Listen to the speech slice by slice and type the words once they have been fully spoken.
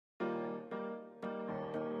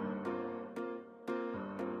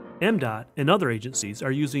MDOT and other agencies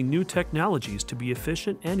are using new technologies to be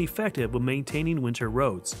efficient and effective when maintaining winter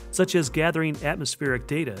roads, such as gathering atmospheric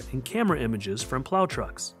data and camera images from plow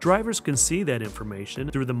trucks. Drivers can see that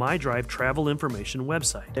information through the MyDrive Travel Information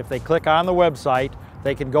website. If they click on the website,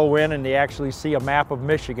 they can go in and they actually see a map of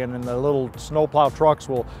Michigan, and the little snowplow trucks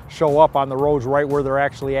will show up on the roads right where they're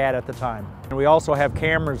actually at the time. And we also have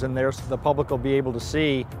cameras in there so the public will be able to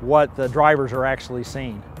see what the drivers are actually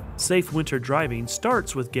seeing. Safe winter driving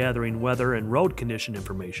starts with gathering weather and road condition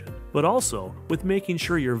information, but also with making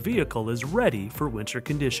sure your vehicle is ready for winter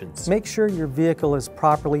conditions. Make sure your vehicle is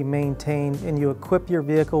properly maintained and you equip your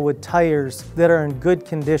vehicle with tires that are in good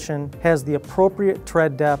condition, has the appropriate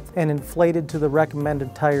tread depth, and inflated to the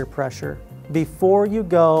recommended tire pressure. Before you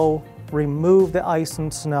go, remove the ice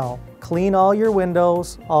and snow. Clean all your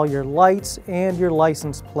windows, all your lights, and your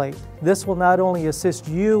license plate. This will not only assist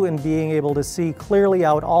you in being able to see clearly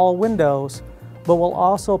out all windows, but will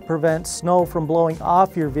also prevent snow from blowing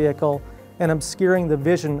off your vehicle and obscuring the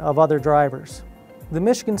vision of other drivers. The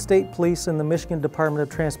Michigan State Police and the Michigan Department of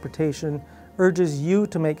Transportation urges you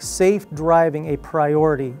to make safe driving a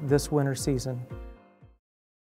priority this winter season.